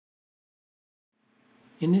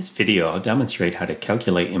In this video, I'll demonstrate how to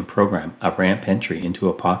calculate and program a ramp entry into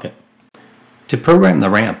a pocket. To program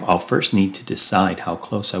the ramp, I'll first need to decide how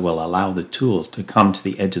close I will allow the tool to come to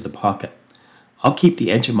the edge of the pocket. I'll keep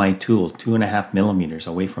the edge of my tool 2.5 millimeters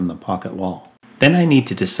away from the pocket wall. Then I need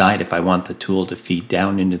to decide if I want the tool to feed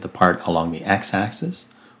down into the part along the x-axis,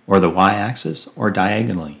 or the y-axis, or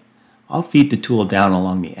diagonally. I'll feed the tool down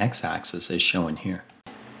along the x-axis as shown here.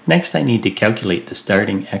 Next, I need to calculate the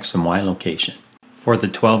starting x and y location. For the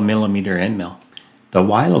 12 millimeter end mill, the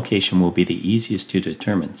y location will be the easiest to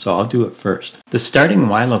determine, so I'll do it first. The starting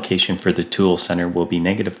y location for the tool center will be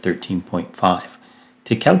negative 13.5.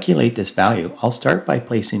 To calculate this value, I'll start by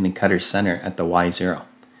placing the cutter center at the y0.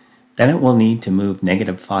 Then it will need to move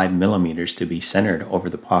negative 5 millimeters to be centered over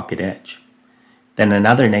the pocket edge. Then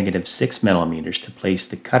another negative 6 millimeters to place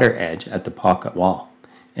the cutter edge at the pocket wall.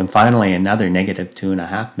 And finally another negative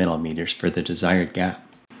 2.5 millimeters for the desired gap.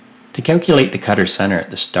 To calculate the cutter center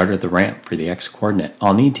at the start of the ramp for the x-coordinate,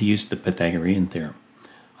 I'll need to use the Pythagorean theorem.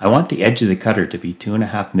 I want the edge of the cutter to be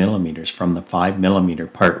 2.5 millimeters from the 5 millimeter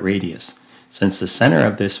part radius. Since the center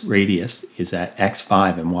of this radius is at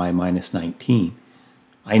x5 and y minus 19,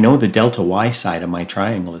 I know the delta y side of my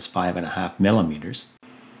triangle is 5.5 millimeters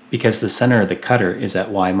because the center of the cutter is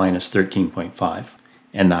at y minus 13.5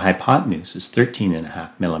 and the hypotenuse is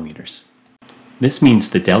 13.5 millimeters. This means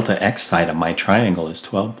the delta x side of my triangle is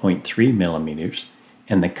 12.3 millimeters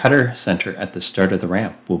and the cutter center at the start of the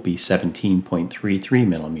ramp will be 17.33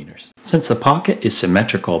 millimeters. Since the pocket is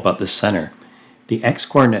symmetrical about the center, the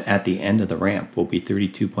x-coordinate at the end of the ramp will be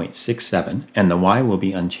 32.67 and the y will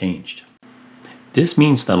be unchanged. This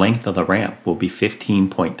means the length of the ramp will be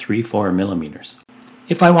 15.34 millimeters.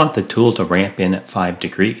 If I want the tool to ramp in at 5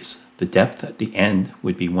 degrees, the depth at the end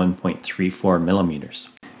would be 1.34 millimeters.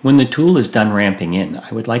 When the tool is done ramping in, I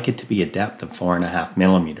would like it to be a depth of 4.5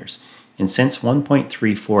 millimeters, and since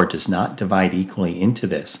 1.34 does not divide equally into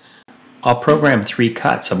this, I'll program 3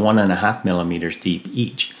 cuts of 1.5 millimeters deep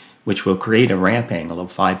each, which will create a ramp angle of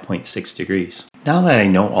 5.6 degrees. Now that I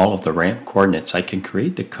know all of the ramp coordinates, I can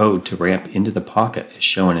create the code to ramp into the pocket as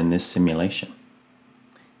shown in this simulation.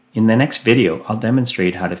 In the next video, I'll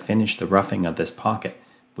demonstrate how to finish the roughing of this pocket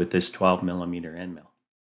with this 12 millimeter end mill.